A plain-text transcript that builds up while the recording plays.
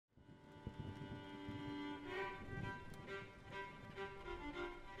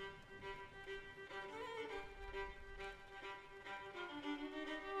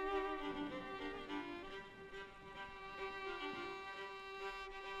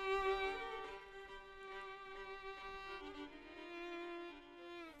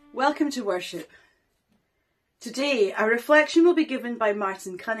Welcome to worship. Today, our reflection will be given by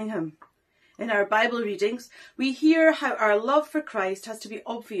Martin Cunningham. In our Bible readings, we hear how our love for Christ has to be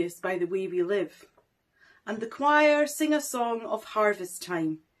obvious by the way we live. And the choir sing a song of harvest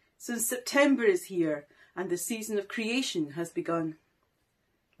time, since September is here and the season of creation has begun.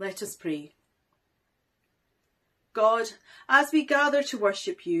 Let us pray. God, as we gather to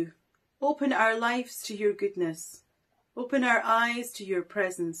worship you, open our lives to your goodness. Open our eyes to your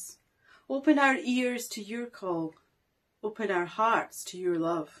presence. Open our ears to your call. Open our hearts to your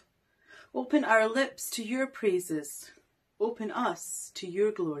love. Open our lips to your praises. Open us to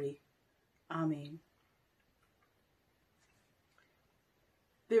your glory. Amen.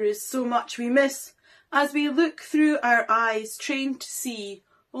 There is so much we miss as we look through our eyes trained to see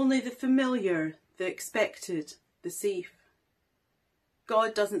only the familiar, the expected, the safe.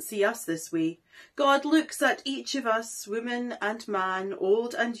 God doesn't see us this way. God looks at each of us, woman and man,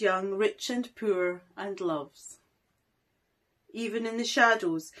 old and young, rich and poor, and loves. Even in the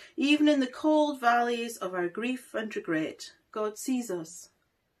shadows, even in the cold valleys of our grief and regret, God sees us.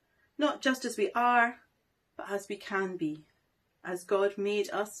 Not just as we are, but as we can be, as God made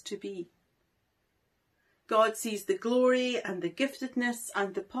us to be. God sees the glory and the giftedness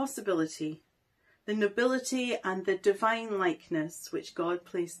and the possibility, the nobility and the divine likeness which God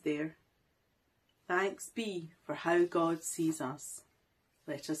placed there. Thanks be for how God sees us.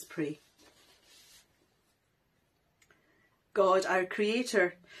 Let us pray. God, our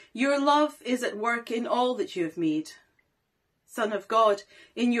Creator, your love is at work in all that you have made. Son of God,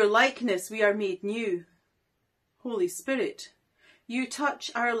 in your likeness we are made new. Holy Spirit, you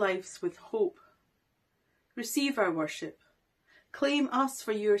touch our lives with hope. Receive our worship. Claim us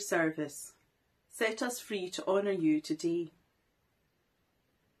for your service. Set us free to honour you today.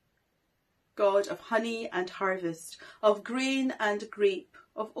 God of honey and harvest, of grain and grape,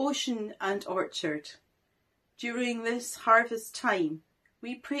 of ocean and orchard, during this harvest time,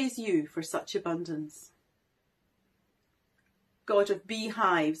 we praise you for such abundance. God of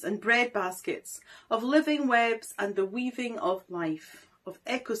beehives and bread baskets, of living webs and the weaving of life, of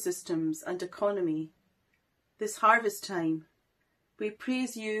ecosystems and economy, this harvest time, we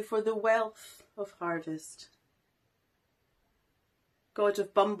praise you for the wealth of harvest. God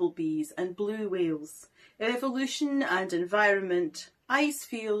of bumblebees and blue whales, evolution and environment, ice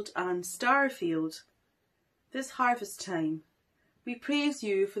field and star field, this harvest time, we praise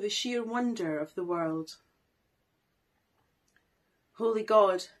you for the sheer wonder of the world. Holy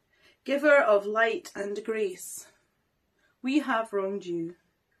God, giver of light and grace, we have wronged you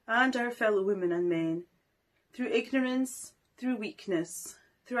and our fellow women and men through ignorance, through weakness,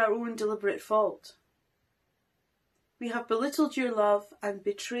 through our own deliberate fault. We have belittled your love and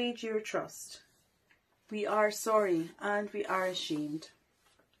betrayed your trust. We are sorry and we are ashamed.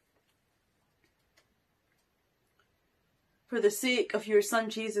 For the sake of your Son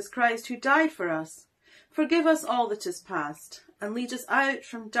Jesus Christ, who died for us, forgive us all that is past and lead us out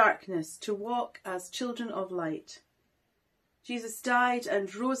from darkness to walk as children of light. Jesus died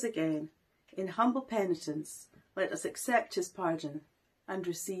and rose again. In humble penitence, let us accept his pardon and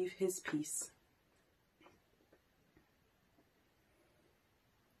receive his peace.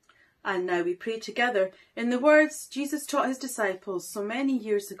 And now we pray together in the words Jesus taught his disciples so many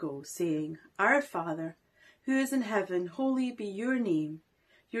years ago, saying, Our Father, who is in heaven, holy be your name.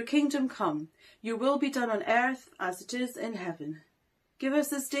 Your kingdom come, your will be done on earth as it is in heaven. Give us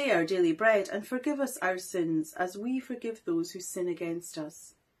this day our daily bread, and forgive us our sins as we forgive those who sin against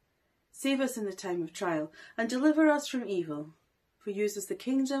us. Save us in the time of trial, and deliver us from evil. For yours is the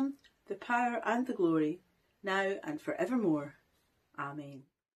kingdom, the power and the glory, now and forevermore. Amen.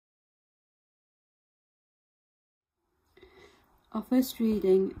 Our first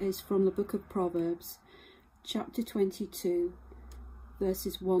reading is from the book of Proverbs, chapter 22,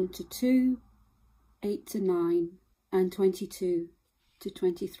 verses 1 to 2, 8 to 9, and 22 to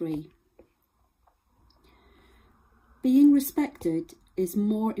 23. Being respected is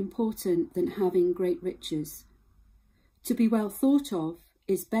more important than having great riches. To be well thought of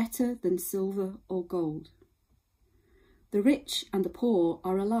is better than silver or gold. The rich and the poor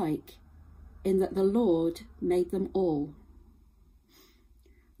are alike, in that the Lord made them all.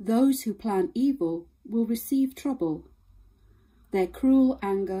 Those who plan evil will receive trouble. Their cruel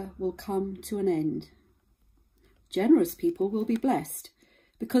anger will come to an end. Generous people will be blessed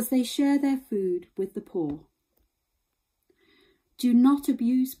because they share their food with the poor. Do not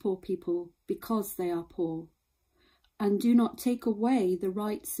abuse poor people because they are poor, and do not take away the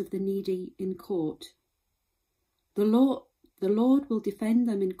rights of the needy in court. The Lord will defend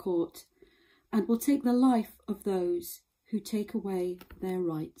them in court and will take the life of those who take away their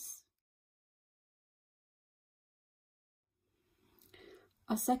rights.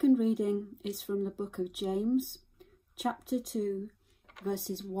 Our second reading is from the book of James, chapter 2,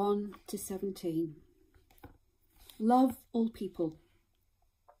 verses 1 to 17. Love all people.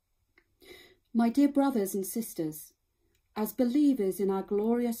 My dear brothers and sisters, as believers in our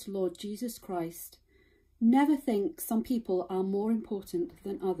glorious Lord Jesus Christ, never think some people are more important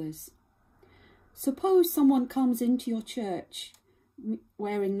than others. Suppose someone comes into your church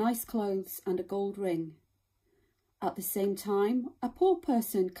wearing nice clothes and a gold ring. At the same time, a poor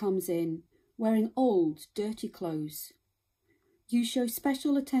person comes in wearing old, dirty clothes. You show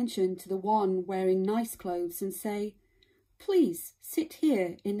special attention to the one wearing nice clothes and say, "Please sit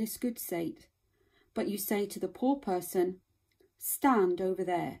here in this good seat." But you say to the poor person, "Stand over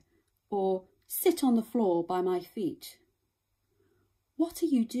there," or "Sit on the floor by my feet." What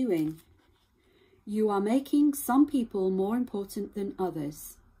are you doing? You are making some people more important than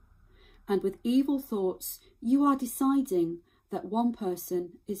others. And with evil thoughts, you are deciding that one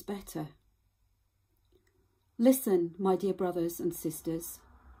person is better. Listen, my dear brothers and sisters.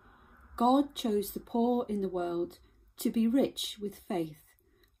 God chose the poor in the world to be rich with faith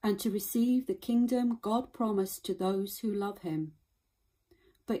and to receive the kingdom God promised to those who love him.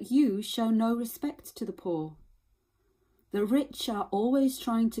 But you show no respect to the poor. The rich are always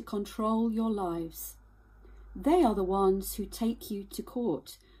trying to control your lives. They are the ones who take you to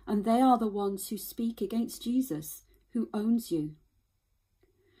court, and they are the ones who speak against Jesus, who owns you.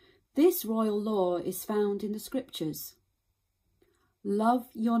 This royal law is found in the scriptures. Love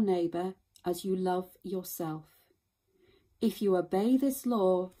your neighbour as you love yourself. If you obey this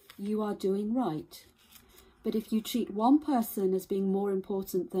law, you are doing right. But if you treat one person as being more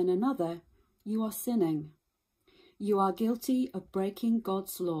important than another, you are sinning. You are guilty of breaking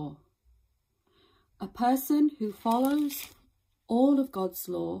God's law. A person who follows all of God's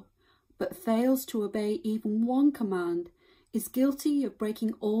law but fails to obey even one command is guilty of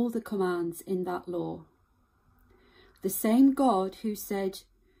breaking all the commands in that law. The same God who said,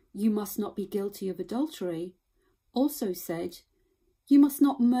 "You must not be guilty of adultery," also said, "You must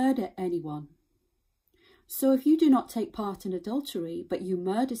not murder anyone." So if you do not take part in adultery, but you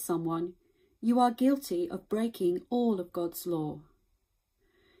murder someone, you are guilty of breaking all of God's law.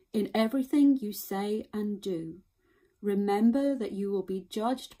 In everything you say and do, remember that you will be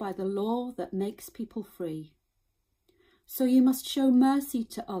judged by the law that makes people free. So you must show mercy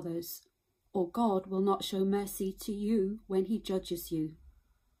to others, or God will not show mercy to you when he judges you.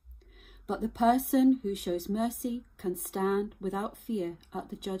 But the person who shows mercy can stand without fear at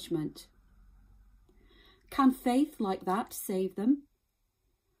the judgment. Can faith like that save them?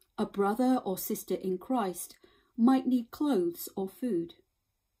 A brother or sister in Christ might need clothes or food.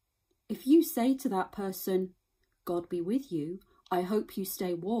 If you say to that person, "God be with you, I hope you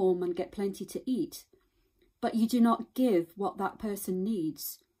stay warm and get plenty to eat," but you do not give what that person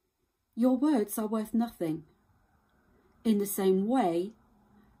needs, your words are worth nothing. In the same way,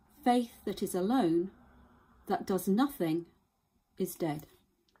 faith that is alone, that does nothing, is dead.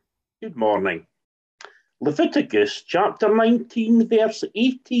 Good morning. Leviticus chapter 19 verse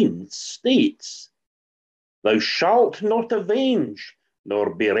 18 states, "Thou shalt not avenge,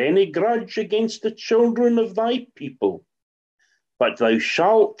 nor bear any grudge against the children of thy people, but thou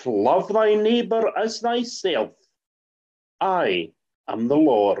shalt love thy neighbour as thyself. I am the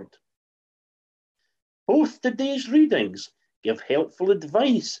Lord." Both today's readings give helpful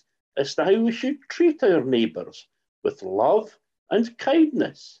advice as to how we should treat our neighbours with love and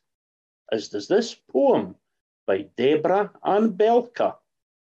kindness, as does this poem by MoragAnne Elder.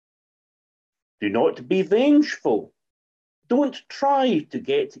 Do not be vengeful. Don't try to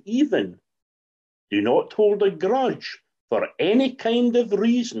get even. Do not hold a grudge for any kind of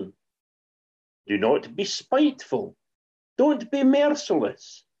reason. Do not be spiteful. Don't be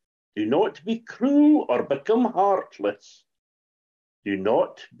merciless. Do not be cruel or become heartless. Do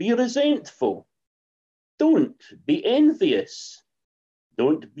not be resentful. Don't be envious.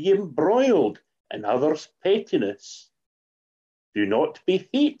 Don't be embroiled in others' pettiness. Do not be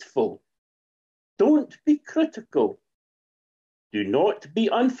hateful. Don't be critical. Do not be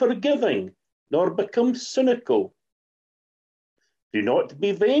unforgiving, nor become cynical. Do not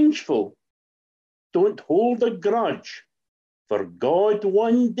be vengeful. Don't hold a grudge, for God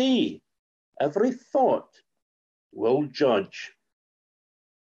one day every thought will judge.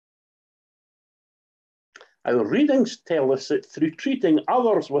 Our readings tell us that through treating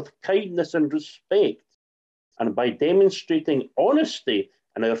others with kindness and respect, and by demonstrating honesty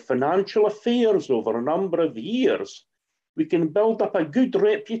in our financial affairs over a number of years, we can build up a good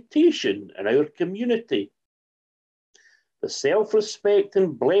reputation in our community. The self-respect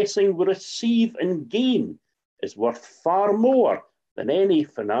and blessing we receive and gain is worth far more than any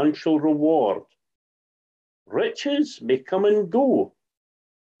financial reward. Riches may come and go,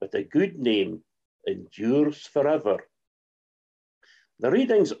 but a good name endures forever. The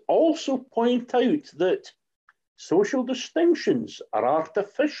readings also point out that social distinctions are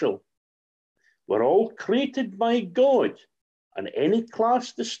artificial. We're all created by God, and any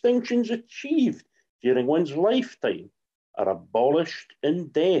class distinctions achieved during one's lifetime are abolished in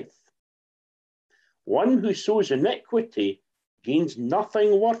death. One who sows iniquity gains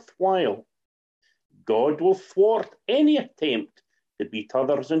nothing worthwhile. God will thwart any attempt to beat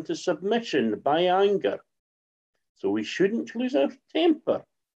others into submission by anger. So we shouldn't lose our temper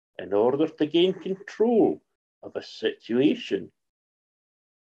in order to gain control of a situation.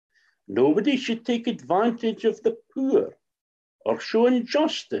 Nobody should take advantage of the poor or show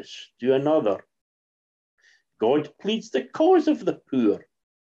injustice to another. God pleads the cause of the poor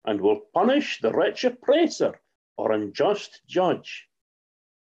and will punish the rich oppressor or unjust judge.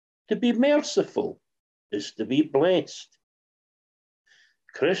 To be merciful is to be blessed.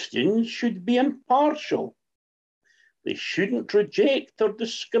 Christians should be impartial. They shouldn't reject or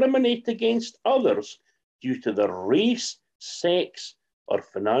discriminate against others due to their race, sex, or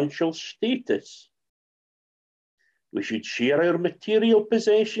financial status. We should share our material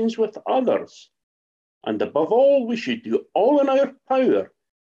possessions with others, and above all, we should do all in our power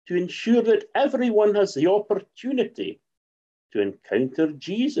to ensure that everyone has the opportunity to encounter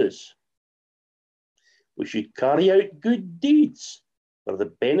Jesus. We should carry out good deeds for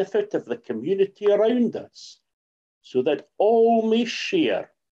the benefit of the community around us, so that all may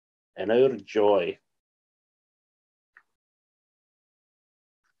share in our joy.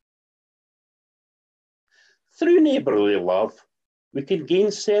 Through neighbourly love, we can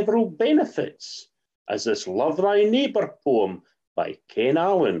gain several benefits, as this Love Thy Neighbour poem by Ken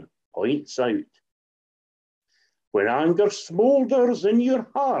Allen points out. When anger smoulders in your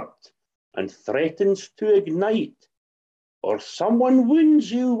heart and threatens to ignite, or someone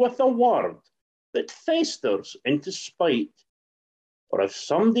wounds you with a word that festers into spite, or if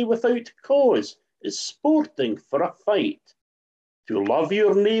somebody without cause is sporting for a fight, to love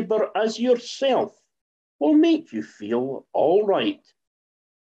your neighbour as yourself will make you feel all right.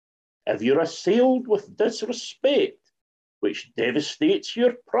 If you're assailed with disrespect, which devastates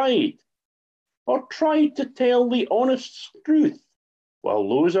your pride, or tried to tell the honest truth while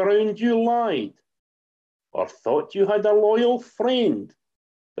those around you lied, or thought you had a loyal friend,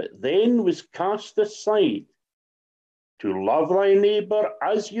 but then was cast aside, to love thy neighbour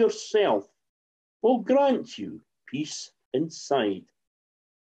as yourself will grant you peace inside.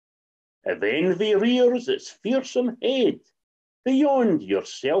 If envy rears its fearsome head beyond your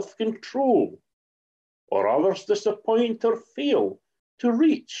self-control, or others disappoint or fail to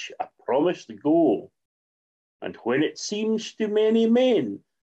reach a promised goal, and when it seems to many men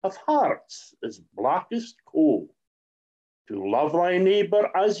have hearts as black as coal, to love thy neighbour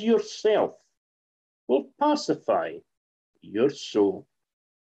as yourself will pacify your soul.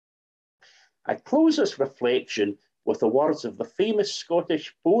 I close this reflection with the words of the famous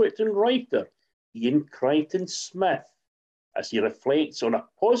Scottish poet and writer Ian Crichton Smith, as he reflects on a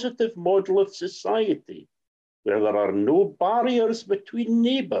positive model of society where there are no barriers between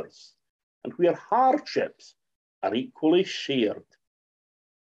neighbours and where hardships are equally shared.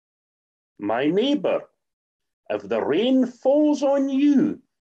 My neighbour, if the rain falls on you,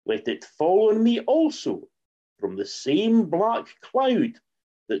 let it fall on me also from the same black cloud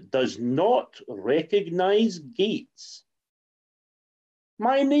that does not recognise gates.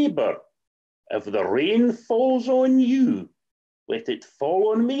 My neighbour, if the rain falls on you, let it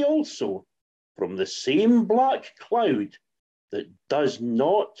fall on me also from the same black cloud that does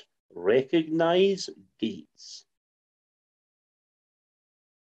not recognise gates.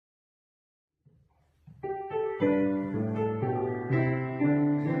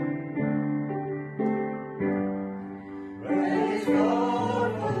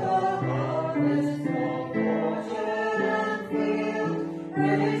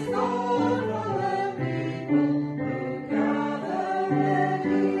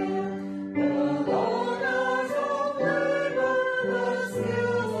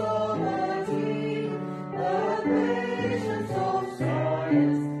 The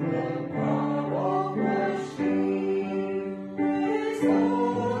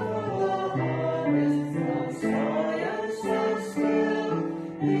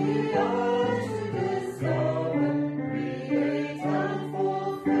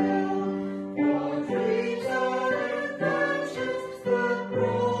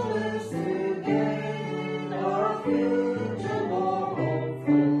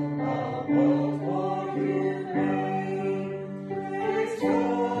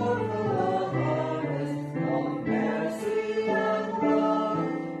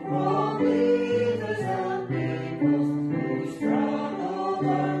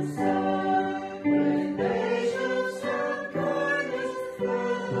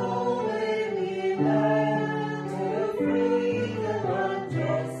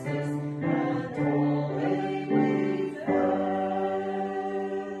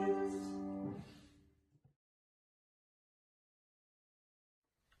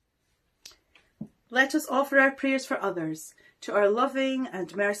let us offer our prayers for others to our loving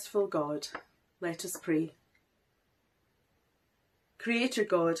and merciful God. Let us pray. Creator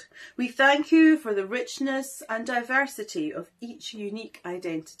God, we thank you for the richness and diversity of each unique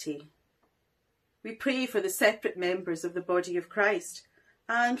identity. We pray for the separate members of the body of Christ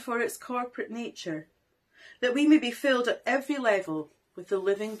and for its corporate nature, that we may be filled at every level with the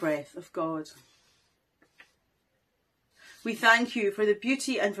living breath of God. We thank you for the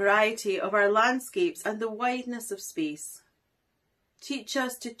beauty and variety of our landscapes and the wideness of space. Teach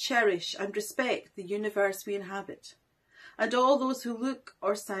us to cherish and respect the universe we inhabit, and all those who look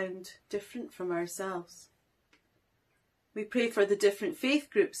or sound different from ourselves. We pray for the different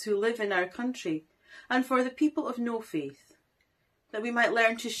faith groups who live in our country and for the people of no faith, that we might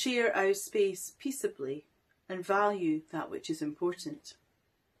learn to share our space peaceably and value that which is important.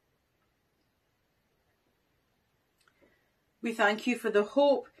 We thank you for the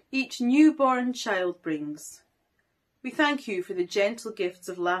hope each newborn child brings. We thank you for the gentle gifts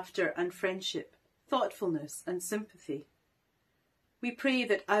of laughter and friendship, thoughtfulness and sympathy. We pray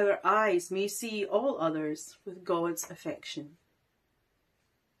that our eyes may see all others with God's affection.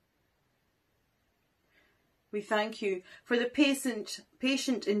 We thank you for the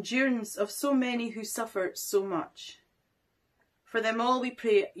patient endurance of so many who suffer so much. For them all we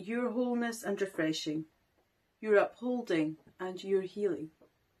pray your wholeness and refreshing, your upholding and your healing.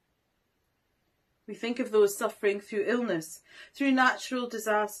 We think of those suffering through illness, through natural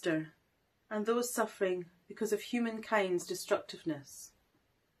disaster, and those suffering because of humankind's destructiveness.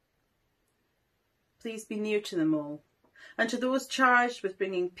 Please be near to them all, and to those charged with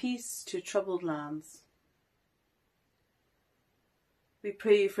bringing peace to troubled lands. We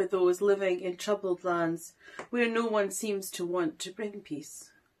pray for those living in troubled lands where no one seems to want to bring peace.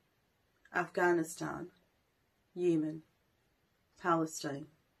 Afghanistan, Yemen, Palestine.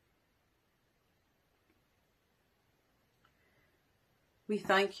 We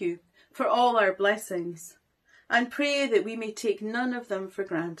thank you for all our blessings and pray that we may take none of them for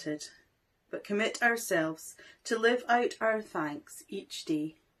granted, but commit ourselves to live out our thanks each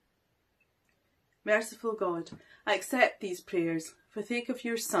day. Merciful God, accept these prayers for the sake of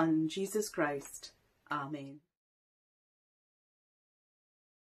your Son, Jesus Christ. Amen.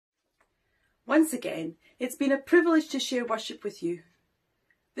 Once again, it's been a privilege to share worship with you.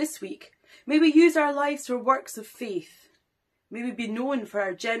 This week, may we use our lives for works of faith. May we be known for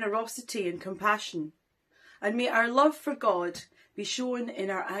our generosity and compassion, and may our love for God be shown in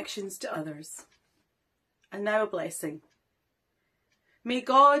our actions to others. And now a blessing. May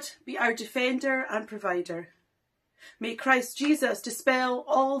God be our defender and provider. May Christ Jesus dispel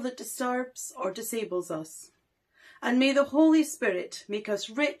all that disturbs or disables us. And may the Holy Spirit make us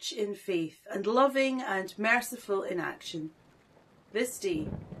rich in faith and loving and merciful in action. This day,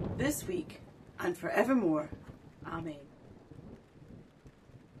 this week, and forevermore. Amen.